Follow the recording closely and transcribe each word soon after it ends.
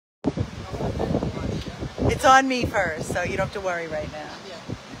It's on me first, so you don't have to worry right now.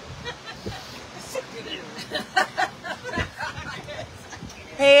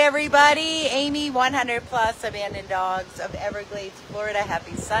 Hey everybody, Amy, 100 Plus Abandoned Dogs of Everglades, Florida.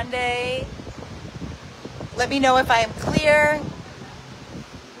 Happy Sunday. Let me know if I am clear.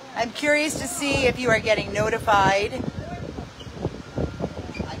 I'm curious to see if you are getting notified.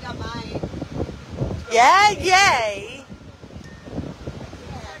 I got mine. Yeah, yay.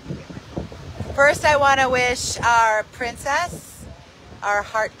 First, I want to wish our princess, our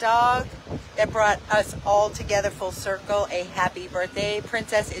heart dog, that brought us all together full circle, a happy birthday.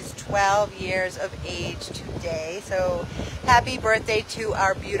 Princess is 12 years of age today, so happy birthday to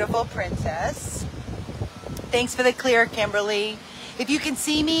our beautiful princess. Thanks for the clear, Kimberly. If you can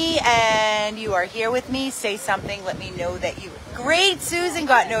see me and you are here with me, say something. Let me know that you... Great, Susan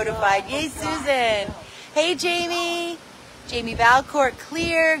got notified. Yay, Susan. Hey, Jamie. Jamie Valcourt,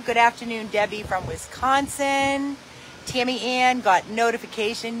 clear. Good afternoon, Debbie from Wisconsin. Tammy Ann got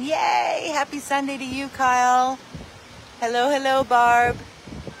notification. Yay! Happy Sunday to you, Kyle. Hello, hello, Barb.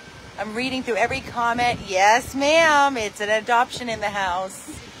 I'm reading through every comment. Yes, ma'am. It's an adoption in the house.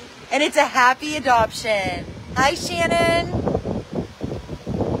 And it's a happy adoption. Hi, Shannon.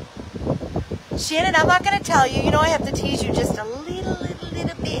 Shannon, I'm not going to tell you. You know I have to tease you just a little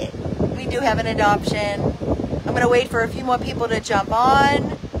bit. We do have an adoption. I'm going to wait for a few more people to jump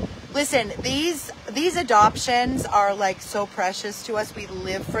on. Listen, these adoptions are like so precious to us. We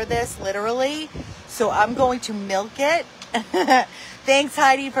live for this, literally. So I'm going to milk it. Thanks,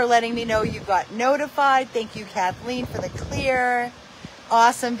 Heidi, for letting me know you got notified. Thank you, Kathleen, for the clear.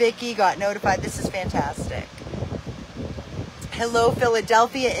 Awesome, Vicky got notified. This is fantastic. Hello,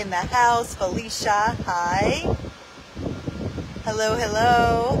 Philadelphia in the house. Felicia, hi. Hello,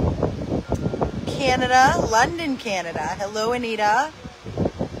 hello. Canada, London, Canada. Hello, Anita.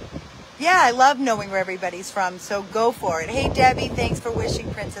 Yeah, I love knowing where everybody's from, so go for it. Hey, Debbie, thanks for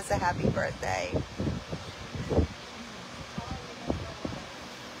wishing Princess a happy birthday.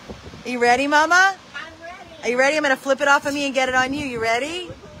 Are you ready, Mama? I'm ready. Are you ready? I'm going to flip it off of me and get it on you. You ready?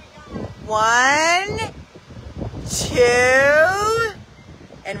 1, 2,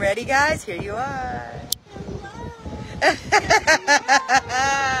 and ready, guys? Here you are.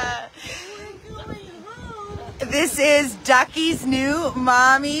 This is Ducky's new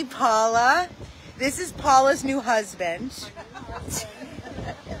mommy, Paula. This is Paula's new husband.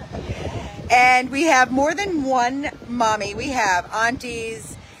 And we have more than one mommy. We have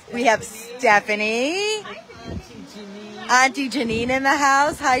aunties. We have Stephanie. Auntie Janine in the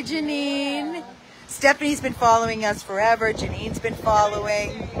house. Hi, Janine. Stephanie's been following us forever. Janine's been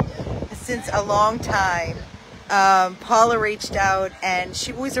following since a long time. Paula reached out and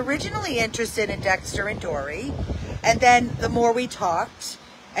she was originally interested in Dexter and Dory. And then the more we talked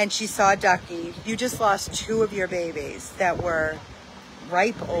and she saw Ducky, you just lost 2 of your babies that were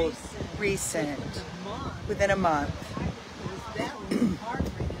ripe old, recent, within a month.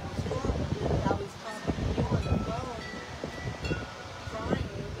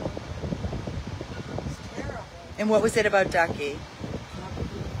 And what was it about Ducky?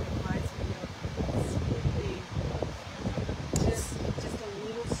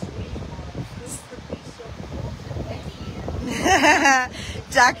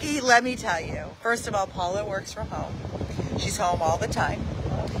 Ducky, let me tell you. First of all, Paula works from home. She's home all the time.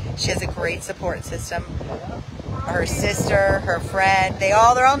 She has a great support system. Her sister, her friend, they're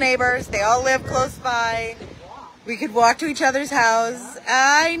all neighbors. They all live close by. We could walk to each other's house.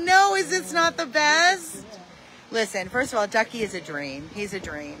 I know, is this not the best? Listen, first of all, Ducky is a dream. He's a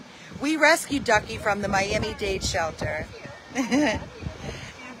dream. We rescued Ducky from the Miami-Dade shelter.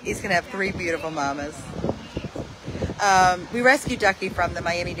 He's going to have 3 beautiful mamas. We rescued Ducky from the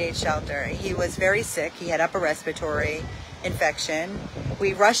Miami-Dade shelter. He was very sick. He had upper respiratory infection.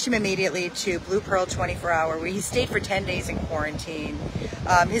 We rushed him immediately to Blue Pearl 24-hour, where he stayed for 10 days in quarantine.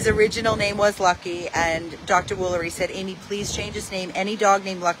 His original name was Lucky, and Dr. Woolery said, Amy, please change his name. Any dog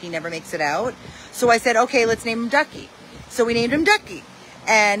named Lucky never makes it out. So I said, okay, let's name him Ducky. So we named him Ducky.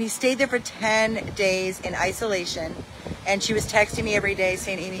 And he stayed there for 10 days in isolation. And she was texting me every day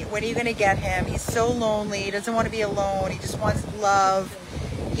saying, Amy, when are you going to get him? He's so lonely. He doesn't want to be alone. He just wants love.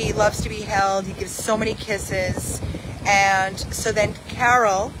 He loves to be held. He gives so many kisses. And so then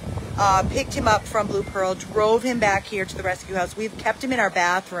Carol picked him up from Blue Pearl, drove him back here to the rescue house. We've kept him in our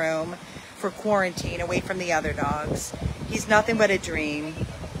bathroom for quarantine, away from the other dogs. He's nothing but a dream.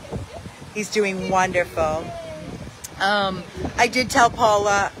 He's doing wonderful. I did tell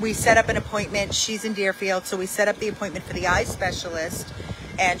Paula, we set up an appointment. She's in Deerfield, so we set up the appointment for the eye specialist,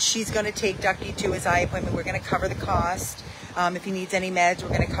 and she's going to take Ducky to his eye appointment. We're going to cover the cost. If he needs any meds, we're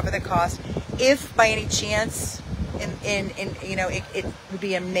going to cover the cost. if by any chance, you know, it would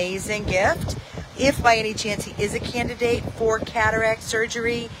be an amazing gift. If by any chance he is a candidate for cataract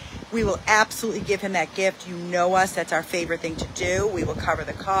surgery, we will absolutely give him that gift. You know us, that's our favorite thing to do. We will cover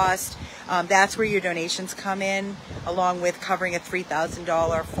the cost. That's where your donations come in, along with covering a $3,000,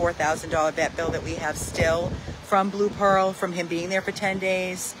 $4,000 vet bill that we have still from Blue Pearl, from him being there for 10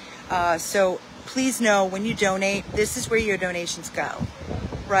 days. So please know, when you donate, this is where your donations go,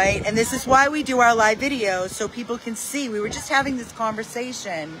 right? And this is why we do our live videos, so people can see. We were just having this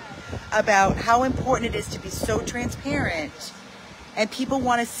conversation about how important it is to be so transparent, and people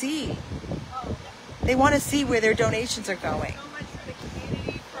want to see. They want to see where their donations are going. So much for the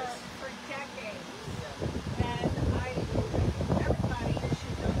community for decades, and everybody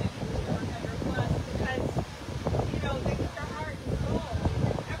should donate to 100 plus, because you know they put their heart and soul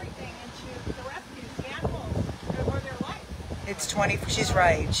and everything into the rescue the animals or their life. It's 20. She's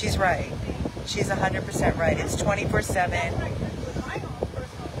right. She's right. She's 100% right. It's 24/7.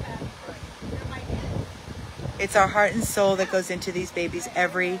 It's our heart and soul that goes into these babies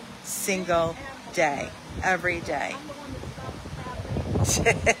every single day. Every day.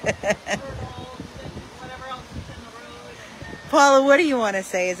 Paula, what do you want to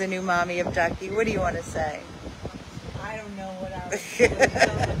say as a new mommy of Ducky? What do you want to say? I don't know what I was doing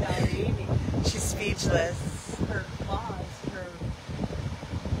about Amy. She's speechless. Her claws,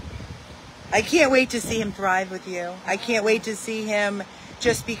 I can't wait to see him thrive with you. I can't wait to see him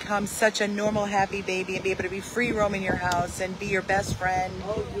just become such a normal, happy baby and be able to be free roaming your house and be your best friend.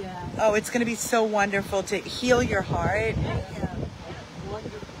 Oh, yeah. Oh, it's going to be so wonderful to heal your heart.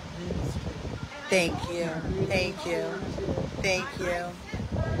 Thank you. Thank you. Thank you.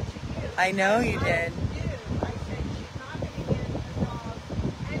 I know you did.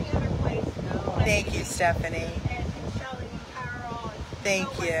 Thank you, Stephanie.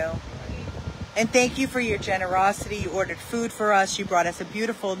 Thank you. And thank you for your generosity. You ordered food for us. You brought us a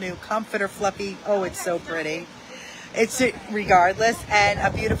beautiful new comforter, fluffy. Oh, it's so pretty. It's regardless, and a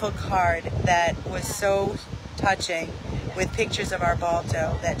beautiful card that was so touching with pictures of our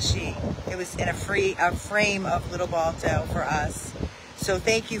Balto that it was in a frame of little Balto for us. So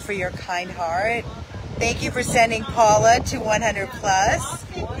thank you for your kind heart. Thank you for sending Paula to 100 plus.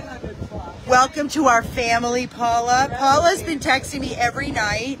 Welcome to our family, Paula. Paula's been texting me every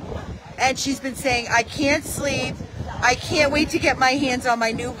night. And she's been saying, I can't sleep. I can't wait to get my hands on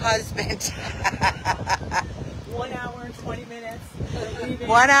my new husband. 1 hour and 20 minutes.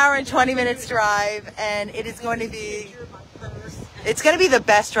 1 hour and 20 minutes drive. And it is going to be, it's going to be the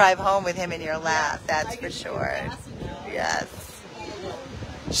best drive home with him in your lap. That's for sure. Yes.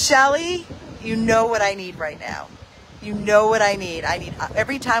 Shelly, you know what I need right now. You know what I need.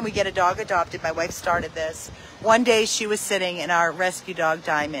 Every time we get a dog adopted, my wife started this. One day she was sitting and our rescue dog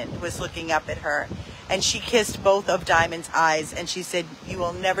Diamond was looking up at her, and she kissed both of Diamond's eyes and she said, you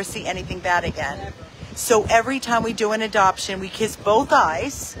will never see anything bad again. So every time we do an adoption, we kiss both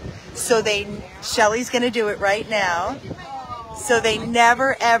eyes. So Shelly's going to do it right now. So they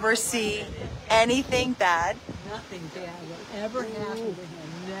never ever see anything bad. Nothing bad will ever happen to him.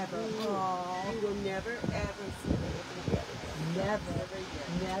 Never. Oh. You will never ever see anything bad. Never.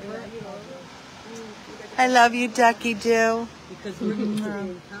 Never. I love you, Ducky Doo. Because we're going to stay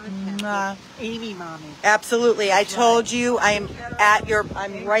in contact with Amy, Mommy. Absolutely. I told you I'm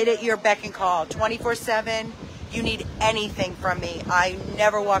right at your beck and call, 24/7. You need anything from me. I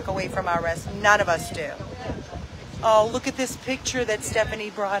never walk away from our rest. None of us do. Oh, look at this picture that Stephanie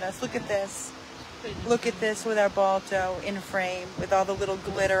brought us. Look at this. Look at this with our Balto in frame with all the little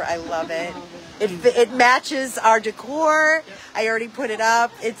glitter. I love it. It matches our decor. I already put it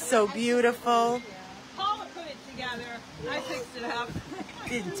up. It's so beautiful. Paula put it together. I fixed it up.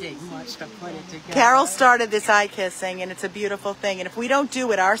 Didn't take much to put it together. Carol started this eye kissing, and it's a beautiful thing. And if we don't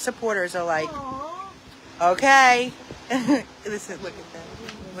do it, our supporters are like, okay. Listen, look at that.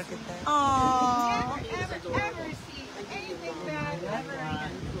 Look at that. Aww. Never, ever see anything bad ever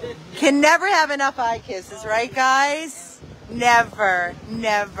again. Can never have enough eye kisses, right, guys? Never,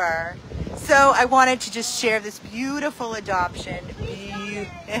 never. So I wanted to just share this beautiful adoption.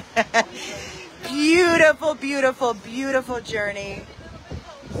 Beautiful, beautiful, beautiful journey.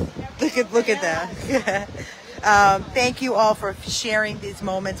 Look at that. Thank you all for sharing these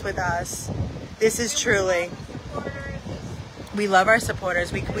moments with us. This is truly, we love our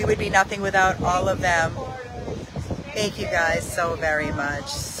supporters. We would be nothing without all of them. Thank you guys so very much.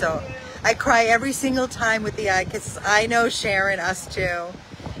 So I cry every single time with the eye kisses. I know Sharon, us too.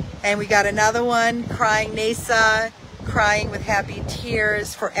 And we got another one crying, Nasa, crying with happy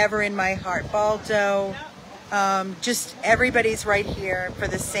tears, forever in my heart, Balto. Just everybody's right here for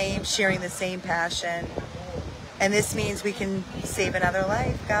the same, sharing the same passion. And this means we can save another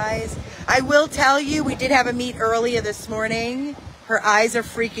life, guys. I will tell you, we did have a meet earlier this morning. Her eyes are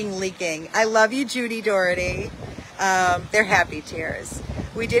freaking leaking. I love you, Judy Doherty. They're happy tears.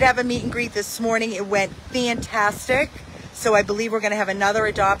 We did have a meet and greet this morning. It went fantastic. So I believe we're going to have another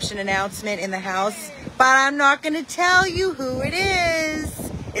adoption announcement in the house. But I'm not going to tell you who it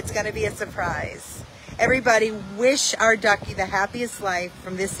is. It's going to be a surprise. Everybody wish our Ducky the happiest life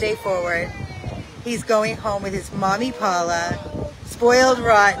from this day forward. He's going home with his mommy Paula. Spoiled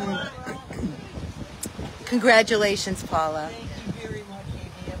rotten. Congratulations, Paula. Thank you very much,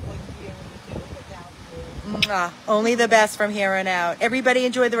 Amy. I wouldn't be able to do it without you. Only the best from here on out. Everybody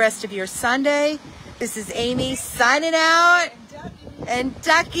enjoy the rest of your Sunday. This is Amy signing out. And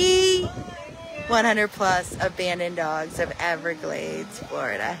Ducky. 100 plus abandoned dogs of Everglades,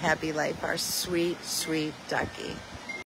 Florida. Happy life, our sweet, sweet Ducky.